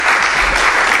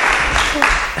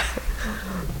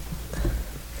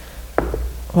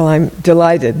Well, I'm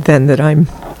delighted then that I'm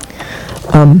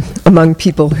among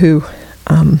people who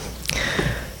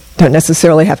don't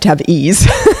necessarily have to have ease.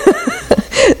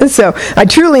 So I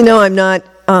truly know I'm not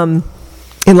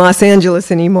in Los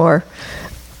Angeles anymore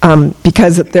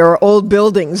because there are old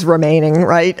buildings remaining,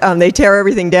 right? They tear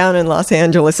everything down in Los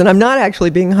Angeles, and I'm not actually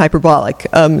being hyperbolic.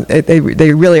 They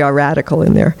really are radical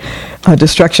in their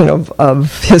destruction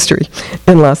of history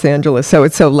in Los Angeles. So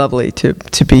it's so lovely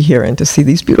to be here and to see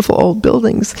these beautiful old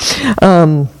buildings.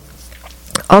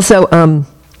 Also,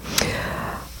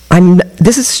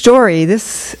 this is story.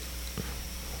 This,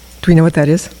 do we know what that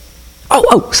is?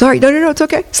 Oh, sorry. No, it's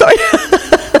okay. Sorry.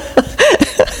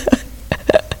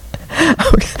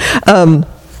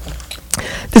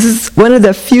 This is one of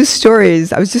the few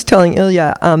stories, I was just telling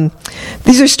Ilya,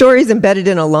 these are stories embedded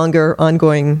in a longer,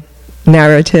 ongoing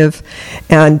narrative,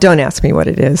 and don't ask me what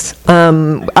it is.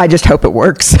 I just hope it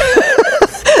works.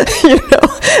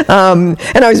 And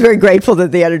I was very grateful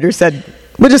that the editor said,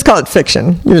 we'll just call it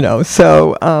fiction,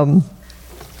 so...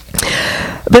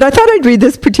 But I thought I'd read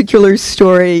this particular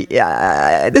story.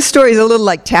 This story is a little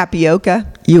like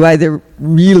tapioca. You either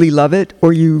really love it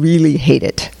or you really hate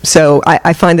it. So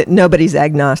I find that nobody's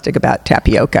agnostic about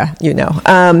tapioca,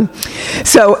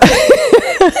 So,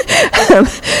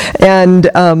 and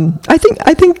I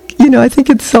think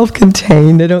it's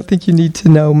self-contained. I don't think you need to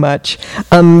know much.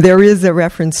 There is a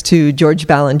reference to George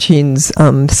Balanchine's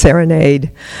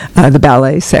Serenade, the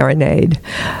ballet Serenade.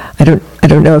 I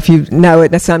don't know if you know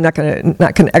it. So I'm not going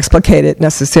to explicate it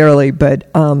necessarily, but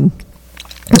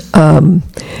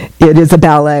it is a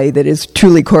ballet that is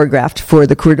truly choreographed for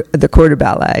the corps de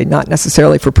ballet, not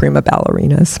necessarily for prima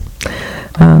ballerinas.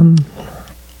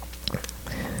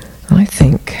 I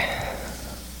think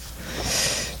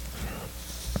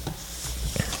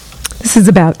this is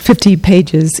about 50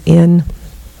 pages in,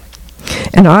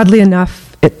 and oddly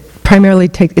enough,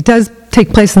 it does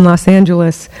take place in Los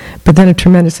Angeles, but then a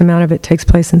tremendous amount of it takes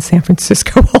place in San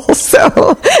Francisco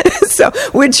also. So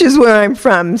which is where I'm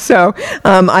from. So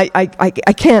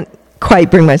I can't quite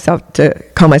bring myself to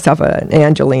call myself an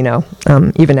Angelino,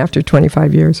 even after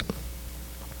 25 years.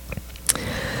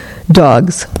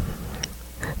 Dogs.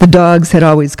 The dogs had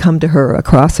always come to her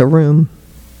across a room,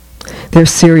 their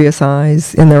serious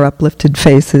eyes in their uplifted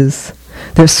faces,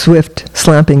 their swift,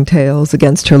 slapping tails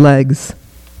against her legs.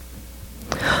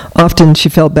 Often she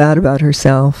felt bad about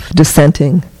herself,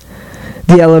 dissenting.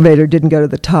 The elevator didn't go to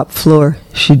the top floor,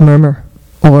 she'd murmur,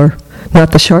 or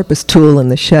not the sharpest tool in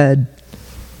the shed.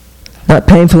 Not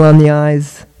painful on the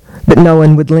eyes, but no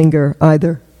one would linger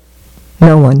either.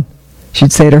 No one,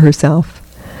 she'd say to herself.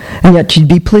 And yet she'd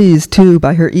be pleased, too,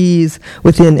 by her ease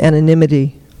within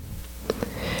anonymity.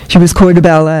 She was corps de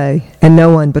ballet, and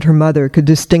no one but her mother could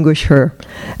distinguish her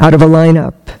out of a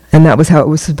lineup, and that was how it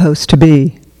was supposed to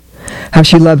be. How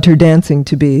she loved her dancing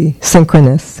to be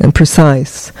synchronous and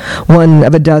precise, one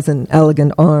of a dozen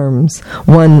elegant arms,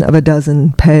 one of a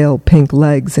dozen pale pink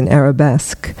legs in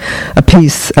arabesque, a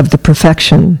piece of the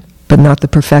perfection, but not the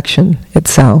perfection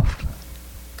itself.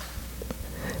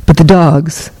 But the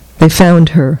dogs, they found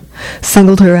her,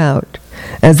 singled her out,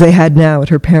 as they had now at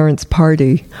her parents'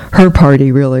 party, her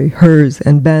party really, hers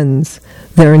and Ben's,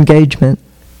 their engagement.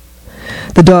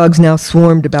 The dogs now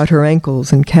swarmed about her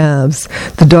ankles and calves,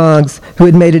 the dogs who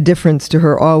had made a difference to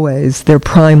her always, their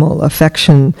primal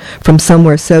affection from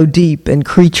somewhere so deep and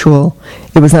creatural,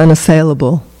 it was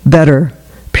unassailable, better,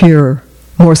 purer,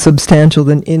 more substantial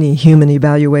than any human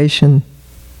evaluation.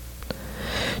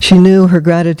 She knew her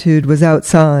gratitude was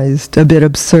outsized, a bit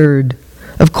absurd,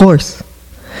 of course,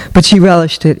 but she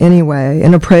relished it anyway,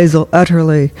 an appraisal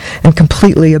utterly and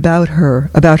completely about her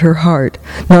heart,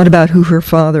 not about who her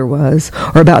father was,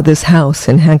 or about this house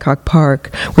in Hancock Park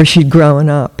where she'd grown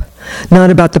up, not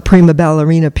about the prima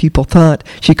ballerina people thought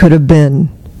she could have been.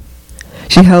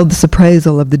 She held this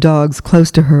appraisal of the dogs close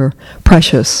to her,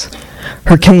 precious.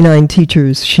 Her canine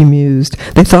teachers, she mused,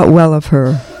 they thought well of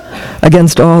her.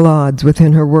 Against all odds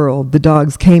within her world, the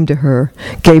dogs came to her,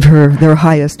 gave her their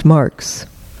highest marks.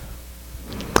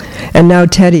 And now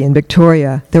Teddy and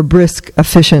Victoria, their brisk,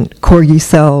 efficient, corgi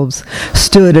selves,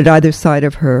 stood at either side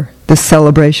of her, this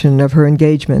celebration of her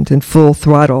engagement in full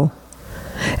throttle.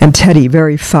 And Teddy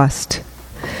very fussed.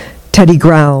 Teddy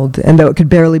growled, and though it could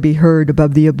barely be heard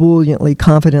above the ebulliently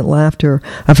confident laughter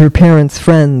of her parents'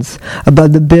 friends,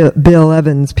 above the Bill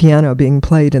Evans piano being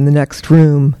played in the next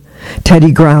room,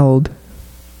 Teddy growled.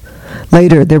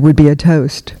 Later there would be a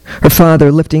toast, her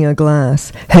father lifting a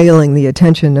glass, hailing the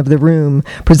attention of the room,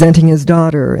 presenting his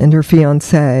daughter and her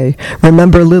fiancé.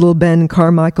 Remember little Ben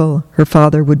Carmichael, her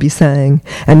father would be saying,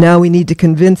 and now we need to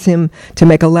convince him to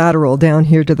make a lateral down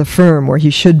here to the firm where he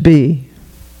should be.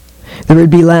 There would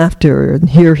be laughter and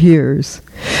hears.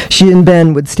 She and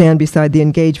Ben would stand beside the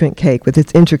engagement cake with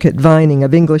its intricate vining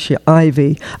of English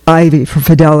ivy for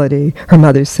fidelity, her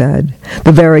mother said,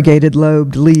 the variegated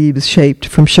lobed leaves shaped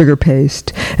from sugar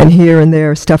paste, and here and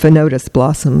there stephanotis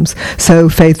blossoms, so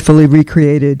faithfully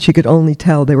recreated she could only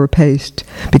tell they were paste,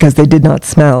 because they did not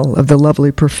smell of the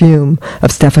lovely perfume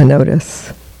of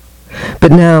stephanotis.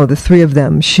 But now the three of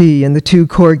them, she and the two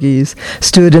corgis,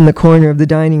 stood in the corner of the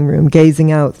dining room,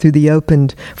 gazing out through the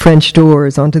opened French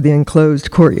doors onto the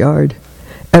enclosed courtyard.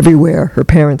 Everywhere, her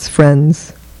parents'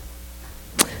 friends.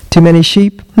 "Too many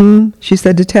sheep, she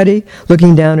said to Teddy,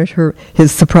 looking down at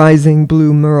his surprising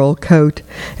blue merle coat,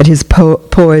 at his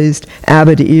poised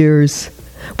abbot ears.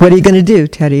 "What are you going to do,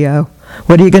 Teddy-o?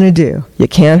 What are you going to do? You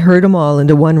can't herd 'em all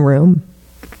into one room."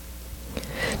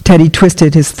 Teddy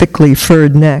twisted his thickly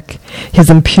furred neck, his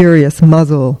imperious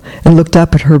muzzle, and looked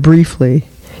up at her briefly.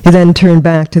 He then turned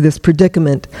back to this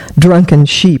predicament, drunken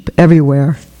sheep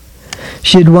everywhere.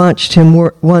 She had watched him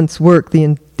once work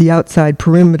the outside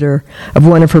perimeter of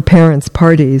one of her parents'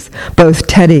 parties, both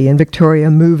Teddy and Victoria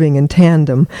moving in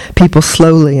tandem, people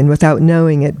slowly and without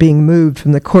knowing it being moved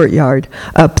from the courtyard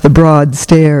up the broad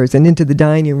stairs and into the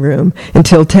dining room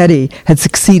until Teddy had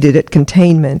succeeded at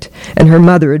containment and her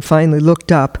mother had finally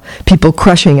looked up, people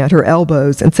crushing at her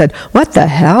elbows, and said, "What the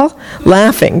hell?"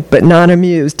 laughing but not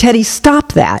amused. "Teddy,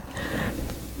 stop that!"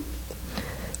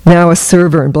 Now a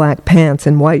server in black pants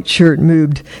and white shirt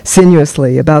moved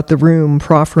sinuously about the room,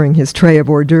 proffering his tray of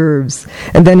hors d'oeuvres,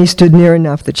 and then he stood near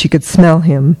enough that she could smell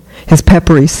him, his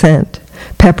peppery scent.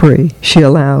 Peppery, she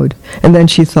allowed, and then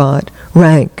she thought,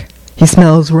 rank. He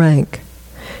smells rank.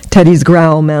 Teddy's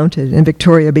growl mounted, and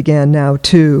Victoria began now,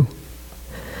 too.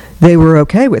 "They were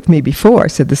okay with me before,"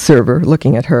 said the server,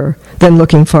 looking at her, then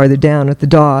looking farther down at the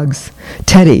dogs.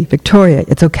 "Teddy, Victoria,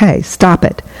 it's okay. Stop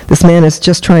it. This man is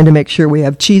just trying to make sure we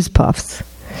have cheese puffs."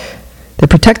 "They're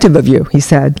protective of you," he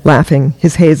said, laughing,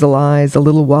 his hazel eyes a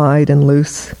little wide and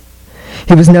loose.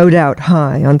 He was no doubt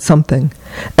high on something.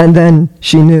 And then,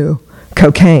 she knew,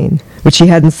 cocaine, which she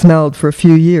hadn't smelled for a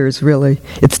few years, really,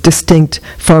 its distinct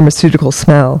pharmaceutical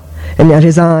smell, and yet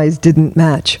his eyes didn't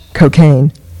match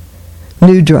cocaine.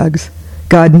 New drugs.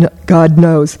 God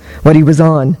knows what he was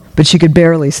on, but she could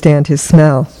barely stand his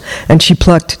smell, and she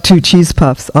plucked 2 cheese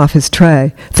puffs off his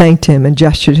tray, thanked him, and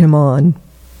gestured him on.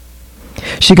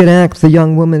 She could act the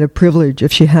young woman of privilege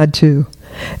if she had to,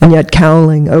 and yet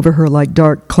cowling over her like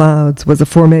dark clouds was a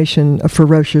formation of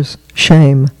ferocious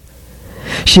shame.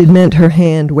 She had meant her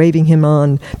hand waving him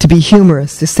on to be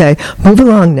humorous, to say, "Move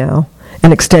along now,"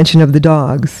 an extension of the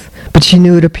dogs, but she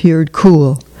knew it appeared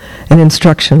cool and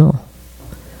instructional.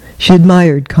 She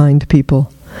admired kind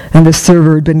people, and the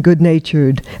server had been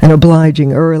good-natured and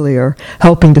obliging earlier,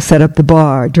 helping to set up the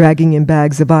bar, dragging in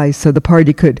bags of ice so the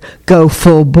party could go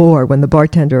full bore when the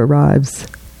bartender arrives.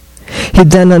 He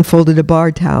then unfolded a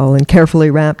bar towel and carefully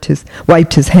wiped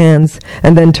his hands,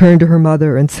 and then turned to her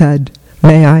mother and said,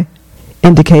 "May I?"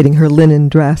 indicating her linen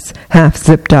dress, half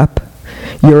zipped up.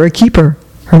 "You're a keeper,"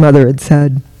 her mother had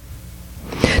said.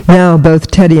 Now both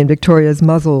Teddy and Victoria's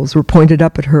muzzles were pointed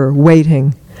up at her,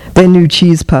 waiting. They knew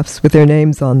cheese puffs with their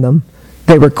names on them.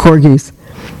 They were corgis.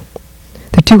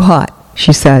 "They're too hot,"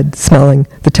 she said, smelling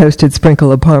the toasted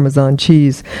sprinkle of Parmesan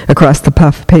cheese across the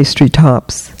puff pastry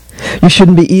tops. "You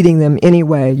shouldn't be eating them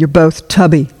anyway. You're both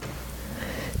tubby."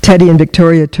 Teddy and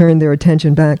Victoria turned their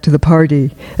attention back to the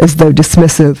party, as though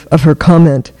dismissive of her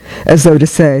comment, as though to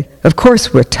say, "Of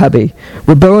course we're tubby.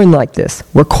 We're born like this.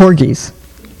 We're corgis."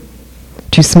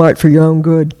 "Too smart for your own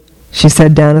good," she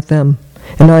said down at them.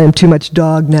 "And I am too much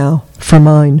dog now for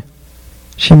mine,"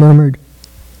 she murmured.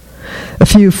 A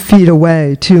few feet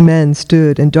away, 2 men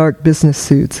stood in dark business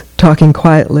suits, talking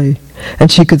quietly,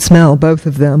 and she could smell both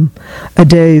of them, a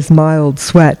day's mild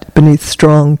sweat beneath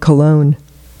strong cologne.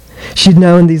 She'd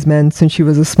known these men since she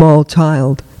was a small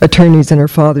child, attorneys in her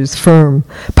father's firm,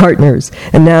 partners,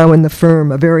 and now in the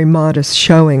firm a very modest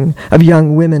showing of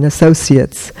young women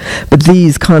associates, but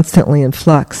these constantly in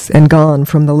flux and gone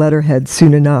from the letterhead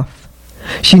soon enough.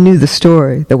 She knew the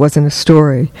story that wasn't a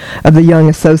story of the young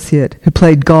associate who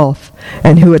played golf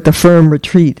and who at the firm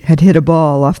retreat had hit a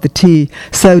ball off the tee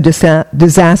so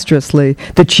disastrously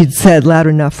that she'd said loud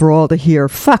enough for all to hear,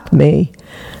 "Fuck me,"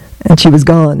 and she was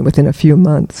gone within a few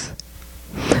months.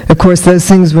 Of course, those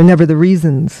things were never the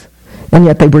reasons, and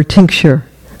yet they were tincture,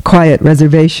 quiet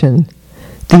reservation.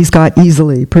 These got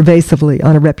easily, pervasively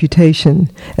on a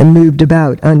reputation and moved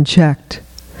about unchecked.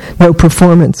 No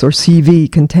performance or CV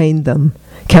contained them,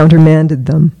 countermanded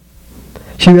them.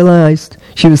 She realized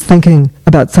she was thinking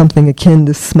about something akin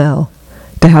to smell,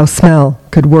 to how smell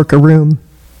could work a room.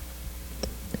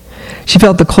 She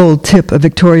felt the cold tip of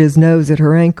Victoria's nose at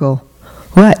her ankle.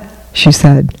 "What?" she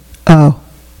said. "Oh."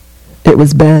 It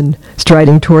was Ben,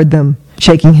 striding toward them,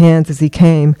 shaking hands as he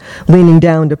came, leaning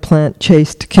down to plant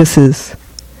chaste kisses.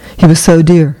 He was so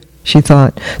dear, she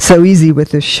thought, so easy with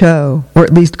this show, or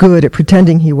at least good at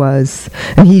pretending he was,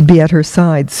 and he'd be at her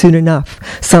side soon enough,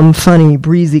 some funny,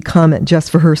 breezy comment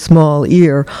just for her small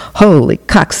ear. "Holy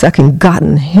cocksucking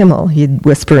Gotten Himmel," he'd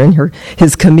whisper in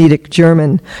his comedic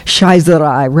German.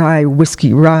 "Scheißerei, rye,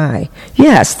 whiskey, rye.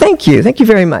 Yes, thank you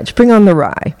very much. Bring on the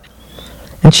rye."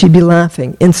 And she'd be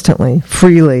laughing instantly,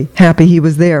 freely, happy he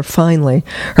was there, finally,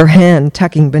 her hand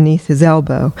tucking beneath his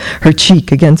elbow, her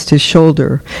cheek against his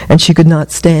shoulder, and she could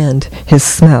not stand his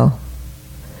smell.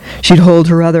 She'd hold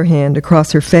her other hand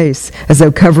across her face as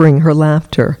though covering her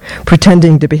laughter,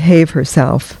 pretending to behave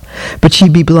herself, but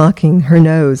she'd be blocking her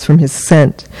nose from his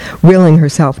scent, willing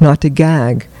herself not to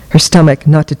gag, her stomach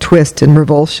not to twist in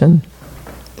revulsion.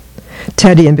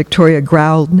 Teddy and Victoria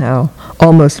growled now,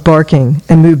 almost barking,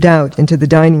 and moved out into the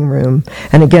dining room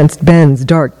and against Ben's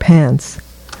dark pants.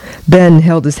 Ben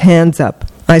held his hands up.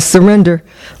 "I surrender,"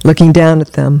 looking down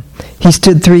at them. He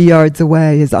stood 3 yards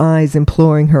away, his eyes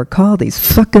imploring her, "Call these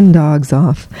fucking dogs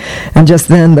off." And just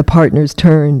then the partners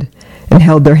turned and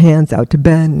held their hands out to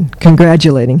Ben,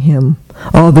 congratulating him,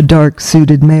 all the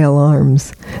dark-suited male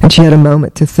arms, and she had a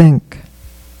moment to think.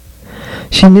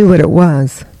 She knew what it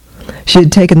was. She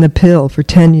had taken the pill for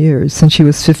 10 years since she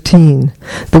was 15,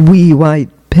 the wee white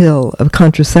pill of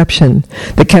contraception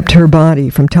that kept her body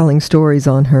from telling stories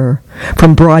on her,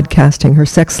 from broadcasting her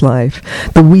sex life,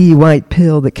 the wee white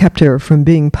pill that kept her from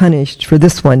being punished for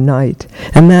this one night,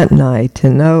 and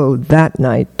oh, that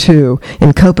night too,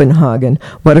 in Copenhagen,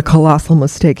 what a colossal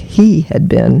mistake he had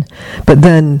been. But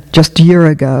then, just a year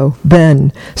ago,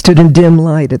 Ben stood in dim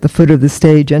light at the foot of the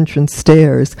stage entrance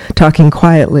stairs, talking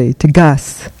quietly to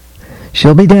Gus.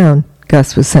 "She'll be down,"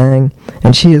 Gus was saying,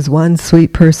 "and she is one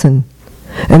sweet person."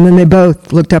 And then they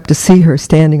both looked up to see her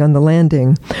standing on the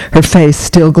landing, her face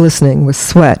still glistening with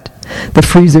sweat, the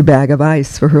freezer bag of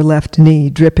ice for her left knee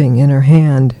dripping in her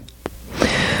hand.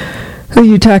 "Who are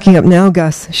you talking up now,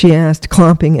 Gus?" she asked,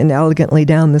 clomping inelegantly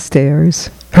down the stairs,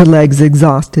 her legs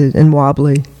exhausted and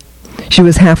wobbly. She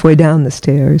was halfway down the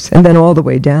stairs, and then all the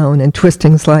way down, and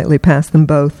twisting slightly past them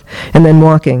both, and then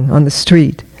walking on the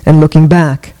street and looking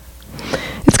back.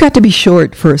 "It's got to be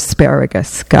short for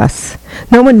asparagus, Gus.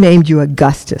 No one named you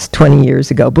Augustus 20 years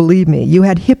ago. Believe me, you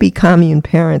had hippie commune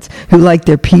parents who liked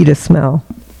their pee to smell."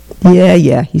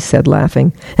 Yeah, he said,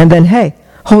 laughing. And then, "Hey,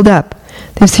 hold up.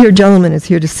 This here gentleman is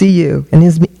here to see you, and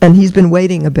he's been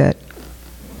waiting a bit."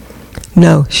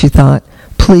 No, she thought.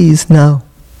 Please, no.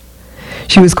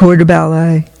 She was corps de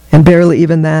ballet, and barely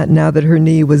even that now that her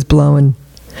knee was blown.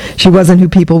 She wasn't who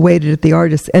people waited at the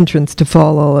artist's entrance to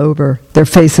fall all over, their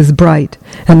faces bright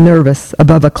and nervous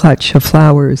above a clutch of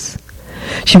flowers.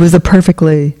 She was a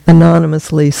perfectly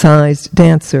anonymously sized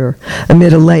dancer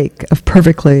amid a lake of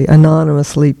perfectly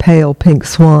anonymously pale pink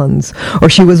swans, or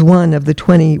she was one of the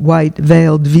 20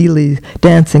 white-veiled Vilis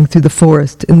dancing through the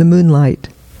forest in the moonlight.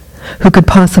 Who could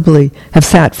possibly have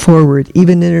sat forward,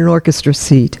 even in an orchestra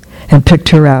seat, and picked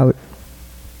her out?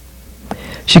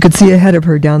 She could see ahead of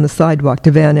her down the sidewalk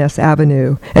to Van Ness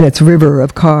Avenue and its river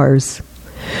of cars.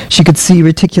 She could see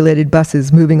reticulated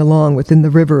buses moving along within the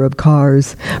river of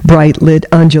cars, bright-lit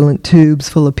undulant tubes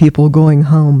full of people going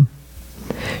home.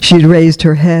 She had raised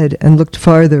her head and looked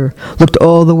farther, looked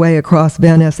all the way across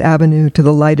Van Ness Avenue to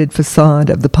the lighted facade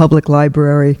of the public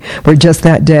library, where just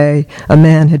that day a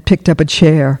man had picked up a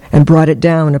chair and brought it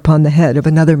down upon the head of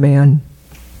another man.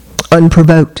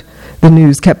 Unprovoked, the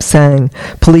news kept saying,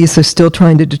 police are still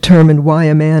trying to determine why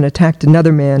a man attacked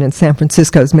another man in San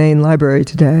Francisco's main library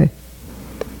today.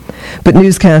 But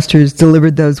newscasters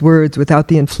delivered those words without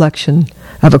the inflection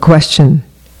of a question.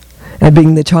 And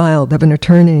being the child of an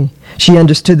attorney, she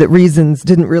understood that reasons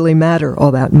didn't really matter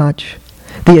all that much.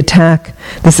 The attack,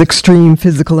 this extreme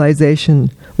physicalization,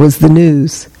 was the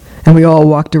news, and we all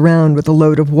walked around with a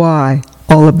load of why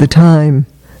all of the time,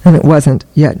 and it wasn't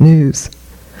yet news.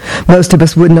 Most of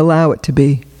us wouldn't allow it to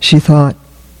be, she thought.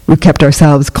 We kept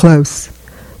ourselves close.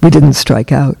 We didn't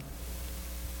strike out.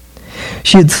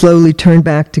 She had slowly turned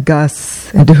back to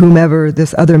Gus and to whomever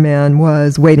this other man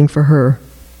was waiting for her.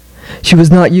 She was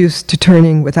not used to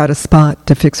turning without a spot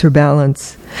to fix her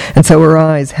balance, and so her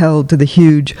eyes held to the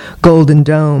huge golden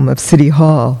dome of City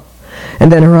Hall.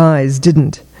 And then her eyes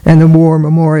didn't, and the War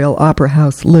Memorial Opera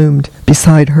House loomed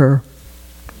beside her.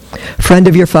 "Friend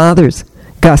of your father's,"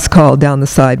 Gus called down the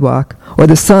sidewalk. "Or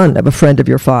the son of a friend of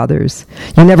your father's.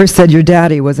 You never said your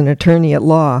daddy was an attorney at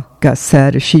law," Gus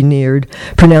said as she neared,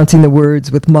 pronouncing the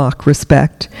words with mock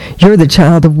respect. "You're the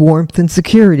child of warmth and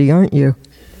security, aren't you?"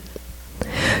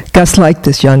 Gus liked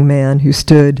this young man who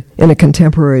stood in a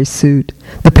contemporary suit,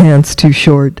 the pants too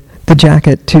short, the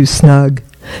jacket too snug.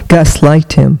 Gus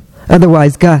liked him.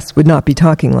 Otherwise, Gus would not be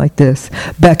talking like this,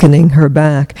 beckoning her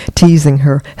back, teasing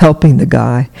her, helping the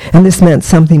guy. And this meant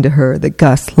something to her that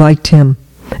Gus liked him,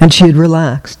 and she had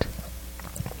relaxed.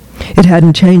 It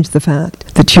hadn't changed the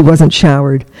fact that she wasn't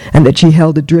showered and that she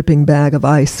held a dripping bag of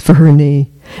ice for her knee.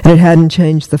 And it hadn't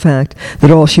changed the fact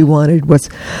that all she wanted was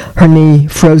her knee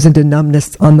frozen to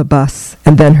numbness on the bus,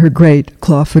 and then her great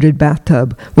claw-footed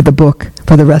bathtub with a book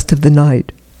for the rest of the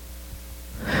night.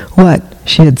 "What?"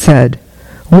 she had said.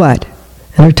 "What?"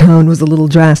 And her tone was a little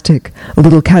drastic, a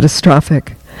little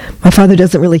catastrophic. "My father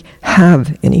doesn't really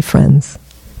have any friends."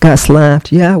 Gus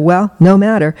laughed. "Yeah, well, no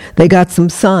matter. They got some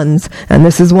sons, and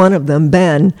this is one of them,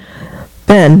 Ben."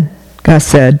 "Ben," Gus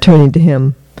said, turning to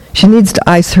him. "She needs to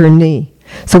ice her knee.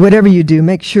 So whatever you do,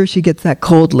 make sure she gets that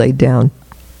cold laid down."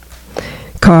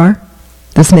 "Car?"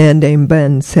 This man named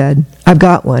Ben said. "I've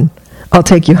got one. I'll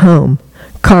take you home."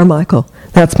 "Carmichael.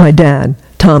 That's my dad,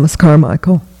 Thomas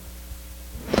Carmichael."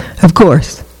 Of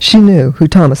course, she knew who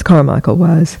Thomas Carmichael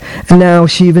was, and now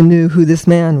she even knew who this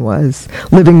man was,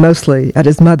 living mostly at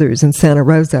his mother's in Santa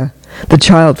Rosa, the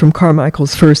child from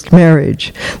Carmichael's first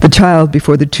marriage, the child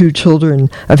before the 2 children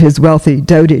of his wealthy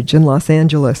dotage in Los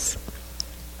Angeles.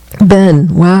 "Ben,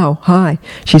 wow, hi,"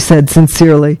 she said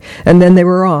sincerely, and then they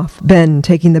were off, Ben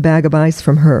taking the bag of ice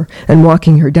from her and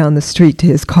walking her down the street to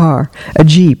his car, a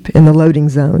Jeep in the loading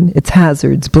zone, its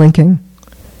hazards blinking.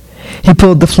 He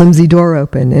pulled the flimsy door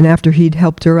open, and after he'd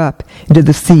helped her up into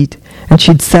the seat and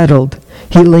she'd settled,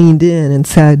 he leaned in and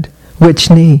said,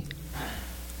 "Which knee?"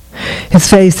 His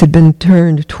face had been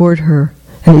turned toward her,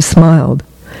 and he smiled,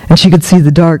 and she could see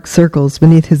the dark circles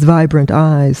beneath his vibrant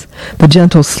eyes, the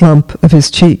gentle slump of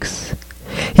his cheeks.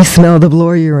 He smelled of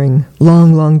lawyering,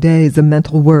 long, long days of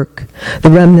mental work, the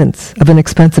remnants of an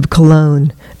expensive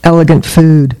cologne, elegant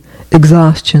food,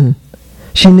 exhaustion.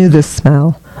 She knew this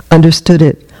smell, understood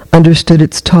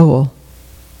its toll.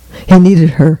 He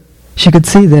needed her. She could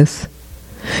see this.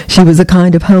 She was a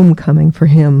kind of homecoming for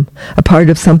him, a part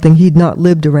of something he'd not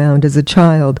lived around as a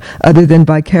child other than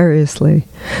vicariously.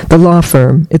 The law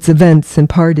firm, its events and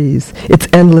parties, its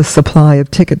endless supply of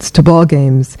tickets to ball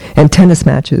games and tennis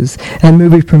matches and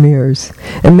movie premieres.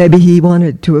 And maybe he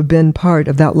wanted to have been part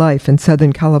of that life in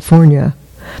Southern California.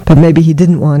 But maybe he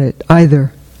didn't want it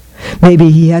either.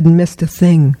 Maybe he hadn't missed a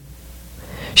thing.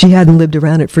 She hadn't lived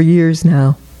around it for years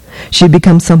now. She had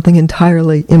become something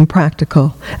entirely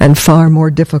impractical and far more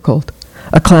difficult,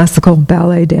 a classical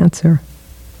ballet dancer.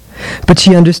 But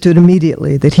she understood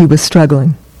immediately that he was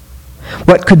struggling.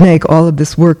 What could make all of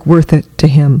this work worth it to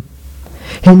him?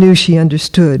 He knew she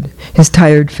understood, his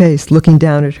tired face looking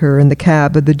down at her in the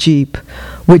cab of the Jeep.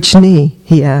 "Which knee?"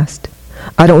 he asked.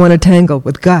 "I don't want to tangle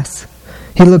with Gus.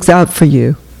 He looks out for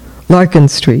you. Larkin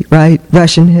Street, right?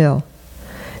 Russian Hill."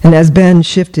 And as Ben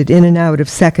shifted in and out of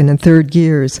second and third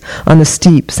gears on the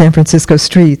steep San Francisco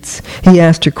streets, he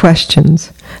asked her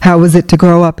questions. How was it to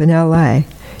grow up in L.A.?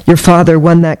 Your father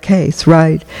won that case,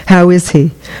 right? How is he?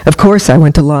 Of course I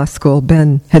went to law school,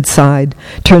 Ben had sighed,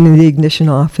 turning the ignition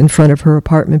off in front of her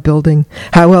apartment building.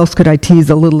 How else could I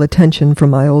tease a little attention from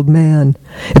my old man?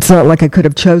 It's not like I could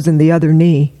have chosen the other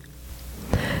knee.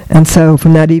 And so,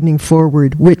 from that evening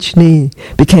forward, which knee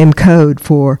became code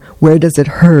for where does it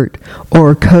hurt,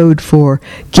 or code for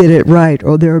get it right,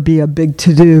 or there'll be a big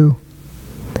to-do.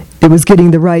 It was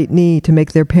getting the right knee to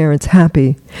make their parents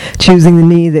happy, choosing the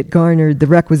knee that garnered the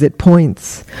requisite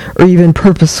points, or even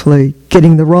purposefully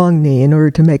getting the wrong knee in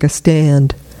order to make a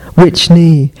stand. Which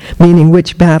knee, meaning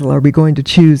which battle are we going to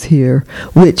choose here?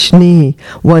 Which knee,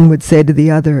 one would say to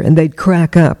the other, and they'd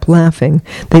crack up, laughing.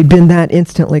 They'd been that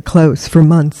instantly close for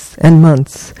months and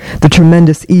months. The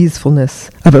tremendous easefulness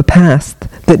of a past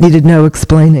that needed no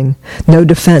explaining, no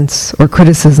defense or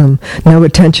criticism, no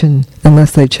attention,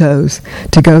 unless they chose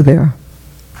to go there.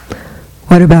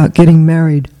 "What about getting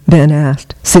married?" Ben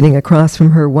asked, sitting across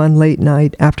from her one late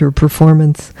night after a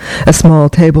performance, a small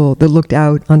table that looked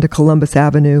out onto Columbus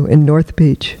Avenue in North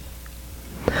Beach.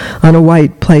 On a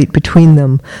white plate between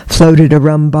them floated a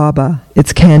rum baba,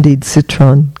 its candied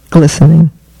citron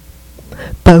glistening.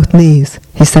 "Both knees,"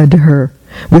 he said to her.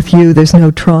 "With you there's no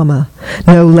trauma,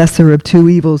 no lesser of two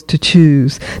evils to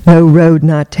choose, no road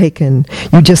not taken.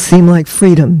 You just seem like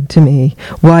freedom to me,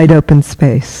 wide open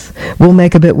space. We'll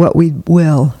make of it what we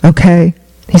will, okay?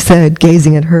 he said,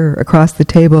 gazing at her across the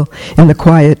table in the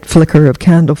quiet flicker of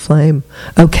candle flame.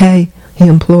 Okay, he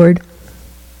implored.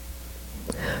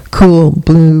 Cool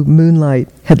blue moonlight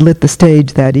had lit the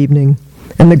stage that evening,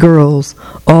 and the girls,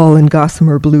 all in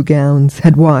gossamer blue gowns,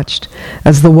 had watched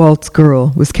as the waltz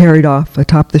girl was carried off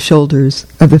atop the shoulders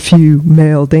of the few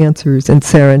male dancers and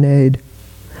serenade.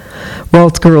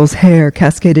 Waltz girl's hair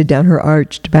cascaded down her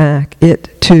arched back, it,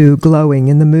 too, glowing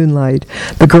in the moonlight,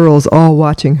 the girls all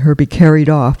watching her be carried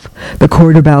off. The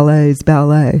corps de ballet's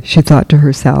ballet, she thought to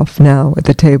herself, now at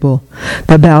the table.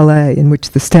 The ballet in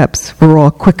which the steps were all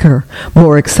quicker,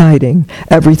 more exciting,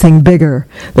 everything bigger,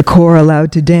 the corps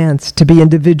allowed to dance, to be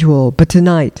individual, but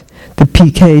tonight, the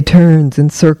piqué turns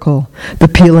and circle, the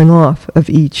peeling off of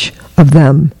each of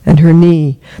them, and her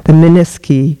knee, the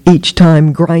menisci, each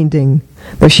time grinding,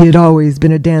 though she had always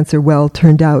been a dancer well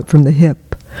turned out from the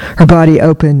hip, her body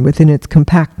open within its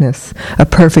compactness, a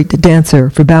perfect dancer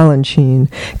for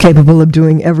Balanchine, capable of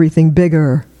doing everything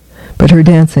bigger. But her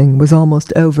dancing was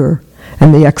almost over,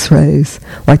 and the X-rays,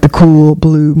 like the cool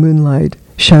blue moonlight,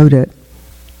 showed it.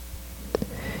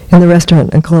 In the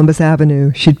restaurant on Columbus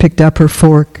Avenue, she'd picked up her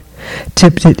fork,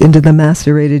 tipped it into the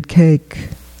macerated cake.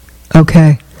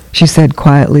 Okay, she said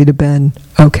quietly to Ben,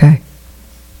 okay.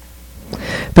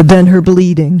 But then her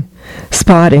bleeding,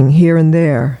 spotting here and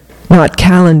there, not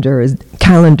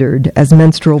calendared as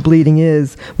menstrual bleeding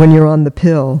is when you're on the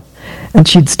pill, and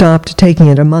she'd stopped taking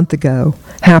it a month ago.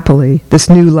 Happily, this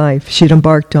new life she'd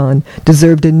embarked on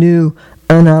deserved a new,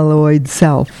 unalloyed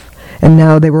self, and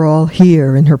now they were all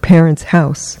here in her parents'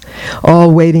 house,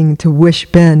 all waiting to wish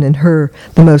Ben and her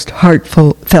the most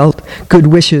heartfelt good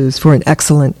wishes for an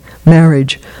excellent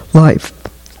marriage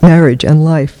and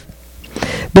life.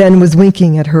 Ben was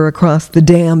winking at her across the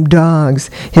damn dogs,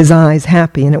 his eyes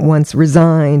happy and at once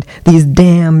resigned. These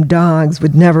damn dogs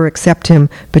would never accept him,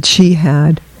 but she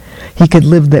had. He could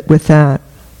live with that.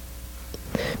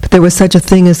 But there was such a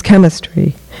thing as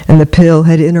chemistry, and the pill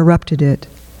had interrupted it.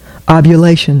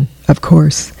 Ovulation, of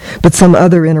course, but some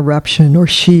other interruption or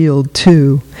shield,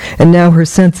 too. And now her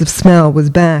sense of smell was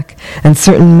back, and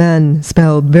certain men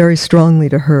smelled very strongly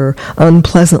to her,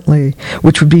 unpleasantly,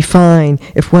 which would be fine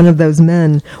if one of those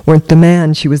men weren't the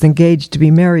man she was engaged to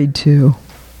be married to.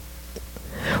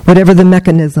 Whatever the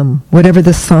mechanism, whatever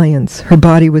the science, her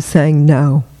body was saying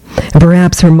no, and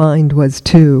perhaps her mind was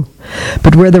too.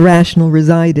 But where the rational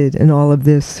resided in all of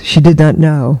this, she did not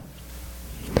know.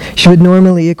 She would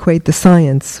normally equate the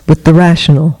science with the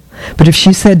rational, but if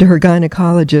she said to her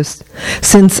gynecologist,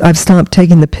 "Since I've stopped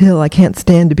taking the pill, I can't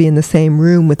stand to be in the same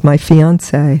room with my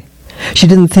fiancé," she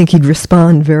didn't think he'd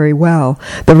respond very well,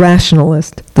 the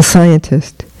rationalist, the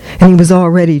scientist, and he was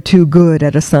already too good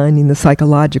at assigning the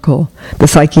psychological, the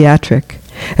psychiatric,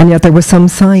 and yet there was some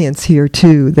science here,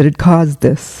 too, that had caused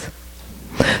this.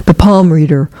 The palm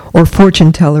reader or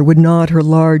fortune teller would nod her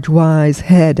large, wise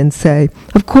head and say,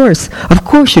 of course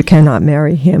you cannot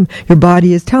marry him. Your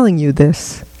body is telling you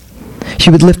this."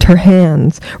 She would lift her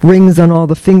hands, rings on all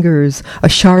the fingers, a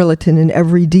charlatan in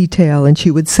every detail, and she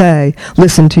would say,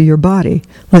 "Listen to your body,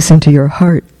 listen to your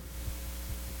heart."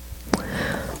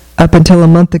 Up until a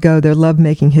month ago, their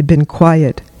lovemaking had been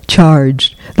quiet,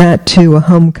 charged, that too a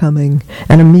homecoming,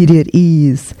 an immediate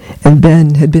ease, and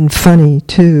Ben had been funny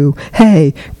too.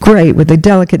 "Hey, great, with a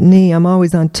delicate knee, I'm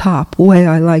always on top, way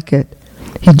I like it,"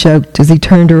 he joked as he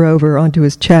turned her over onto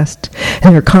his chest,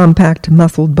 and her compact,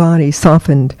 muscled body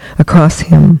softened across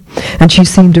him, and she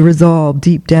seemed to resolve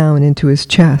deep down into his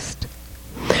chest.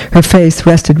 Her face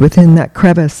rested within that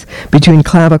crevice between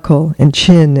clavicle and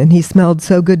chin, and he smelled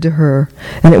so good to her,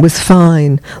 and it was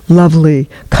fine, lovely,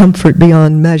 comfort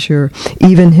beyond measure,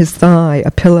 even his thigh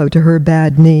a pillow to her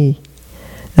bad knee.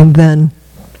 And then,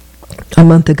 a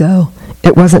month ago,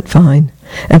 it wasn't fine,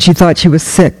 and she thought she was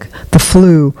sick, the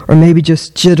flu, or maybe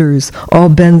just jitters, all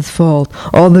Ben's fault,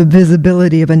 all the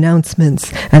visibility of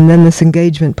announcements, and then this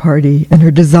engagement party, and her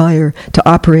desire to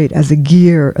operate as a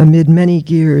gear amid many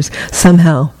gears,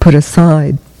 somehow put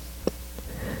aside.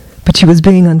 But she was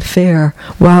being unfair,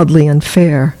 wildly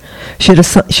unfair. She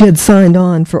had signed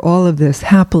on for all of this,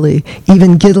 happily,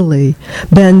 even giddily,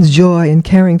 Ben's joy in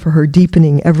caring for her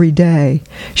deepening every day,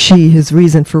 she, his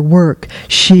reason for work,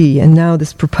 she, and now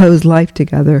this proposed life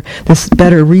together, this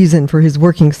better reason for his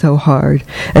working so hard,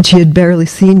 and she had barely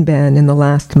seen Ben in the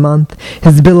last month,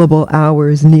 his billable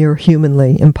hours near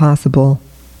humanly impossible.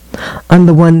 "I'm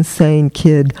the one sane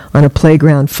kid on a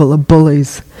playground full of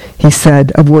bullies," he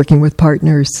said, of working with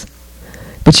partners.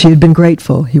 But she had been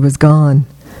grateful he was gone.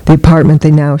 The apartment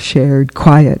they now shared,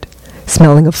 quiet,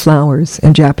 smelling of flowers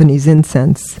and Japanese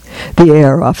incense, the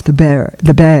air off the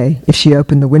bay if she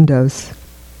opened the windows.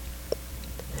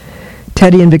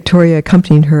 Teddy and Victoria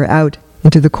accompanied her out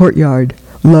into the courtyard,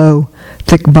 low,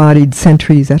 thick-bodied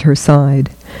sentries at her side,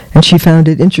 and she found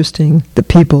it interesting that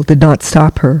people did not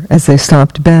stop her as they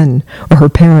stopped Ben or her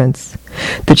parents,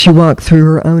 that she walked through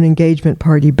her own engagement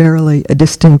party barely a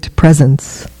distinct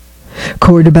presence.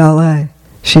 Corps de ballet,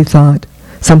 she thought,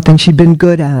 something she'd been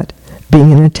good at,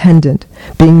 being an attendant,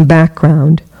 being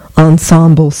background,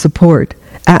 ensemble support,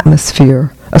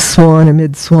 atmosphere, a swan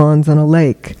amid swans on a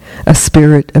lake, a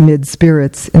spirit amid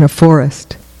spirits in a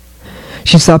forest.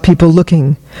 She saw people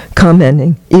looking,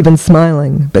 commenting, even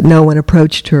smiling, but no one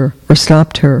approached her or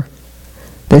stopped her.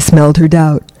 They smelled her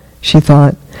doubt, she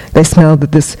thought. They smelled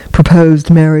that this proposed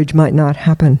marriage might not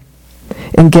happen.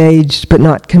 Engaged but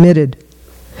not committed.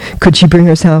 Could she bring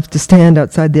herself to stand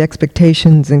outside the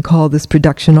expectations and call this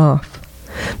production off?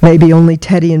 Maybe only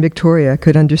Teddy and Victoria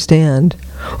could understand,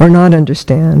 or not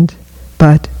understand,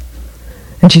 but...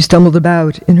 And she stumbled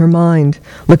about in her mind,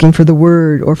 looking for the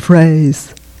word or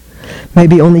phrase.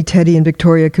 Maybe only Teddy and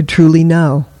Victoria could truly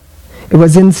know. It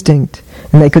was instinct,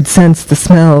 and they could sense the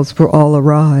smells were all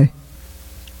awry.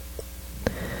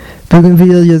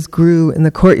 Bougainvilleas grew in the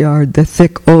courtyard, the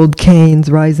thick old canes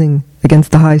rising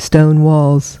against the high stone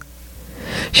walls.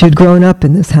 She had grown up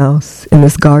in this house, in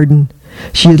this garden.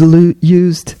 She had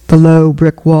used the low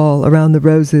brick wall around the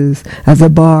roses as a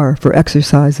bar for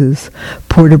exercises,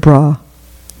 port-de-bras.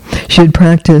 She had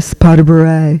practiced pas de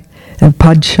bourrée and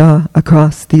pas de chat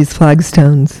across these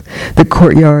flagstones. The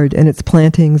courtyard and its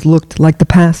plantings looked like the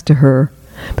past to her,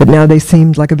 but now they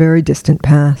seemed like a very distant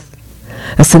past.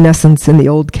 A senescence in the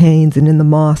old canes and in the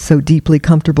moss so deeply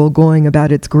comfortable going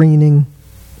about its greening.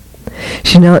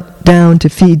 She knelt down to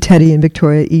feed Teddy and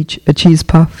Victoria each a cheese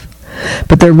puff,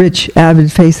 but their rich,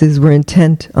 avid faces were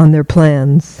intent on their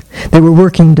plans. They were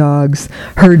working dogs,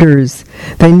 herders.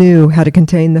 They knew how to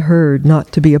contain the herd,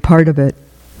 not to be a part of it.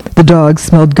 The dogs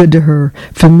smelled good to her,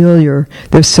 familiar,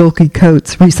 their silky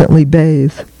coats recently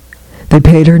bathed. They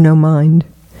paid her no mind.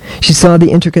 She saw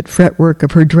the intricate fretwork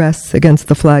of her dress against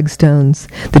the flagstones,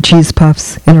 the cheese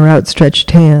puffs in her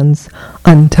outstretched hands,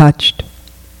 untouched.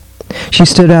 She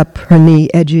stood up, her knee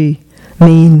edgy,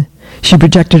 mean. She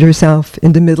projected herself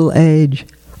into middle age,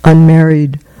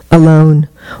 unmarried, alone,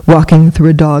 walking through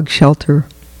a dog shelter.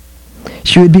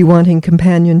 She would be wanting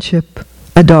companionship,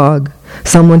 a dog,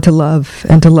 someone to love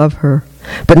and to love her.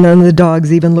 But none of the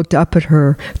dogs even looked up at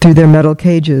her through their metal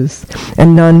cages,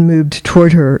 and none moved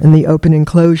toward her in the open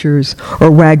enclosures or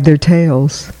wagged their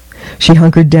tails. She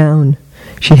hunkered down.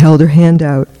 She held her hand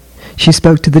out. She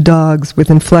spoke to the dogs with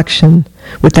inflection,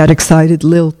 with that excited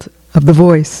lilt of the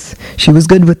voice. She was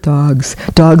good with dogs.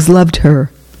 Dogs loved her.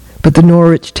 But the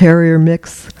Norwich Terrier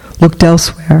mix looked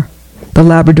elsewhere. The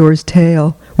Labrador's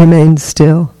tail remained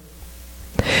still.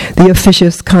 The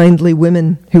officious, kindly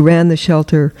women who ran the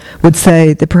shelter would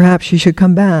say that perhaps she should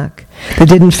come back. They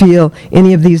didn't feel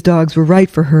any of these dogs were right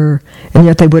for her, and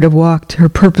yet they would have walked her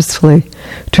purposefully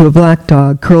to a black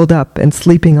dog curled up and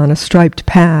sleeping on a striped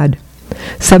pad.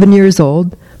 7 years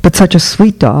old, but such a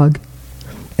sweet dog.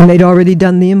 And they'd already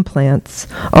done the implants,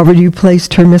 already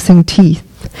replaced her missing teeth.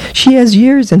 She has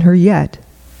years in her yet.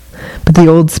 But the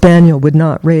old spaniel would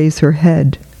not raise her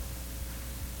head.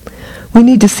 "We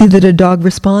need to see that a dog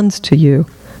responds to you,"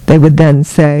 they would then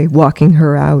say, walking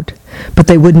her out. But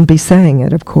they wouldn't be saying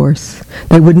it, of course.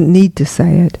 They wouldn't need to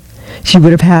say it. She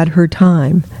would have had her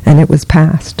time, and it was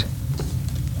past.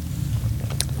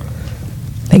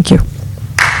 Thank you.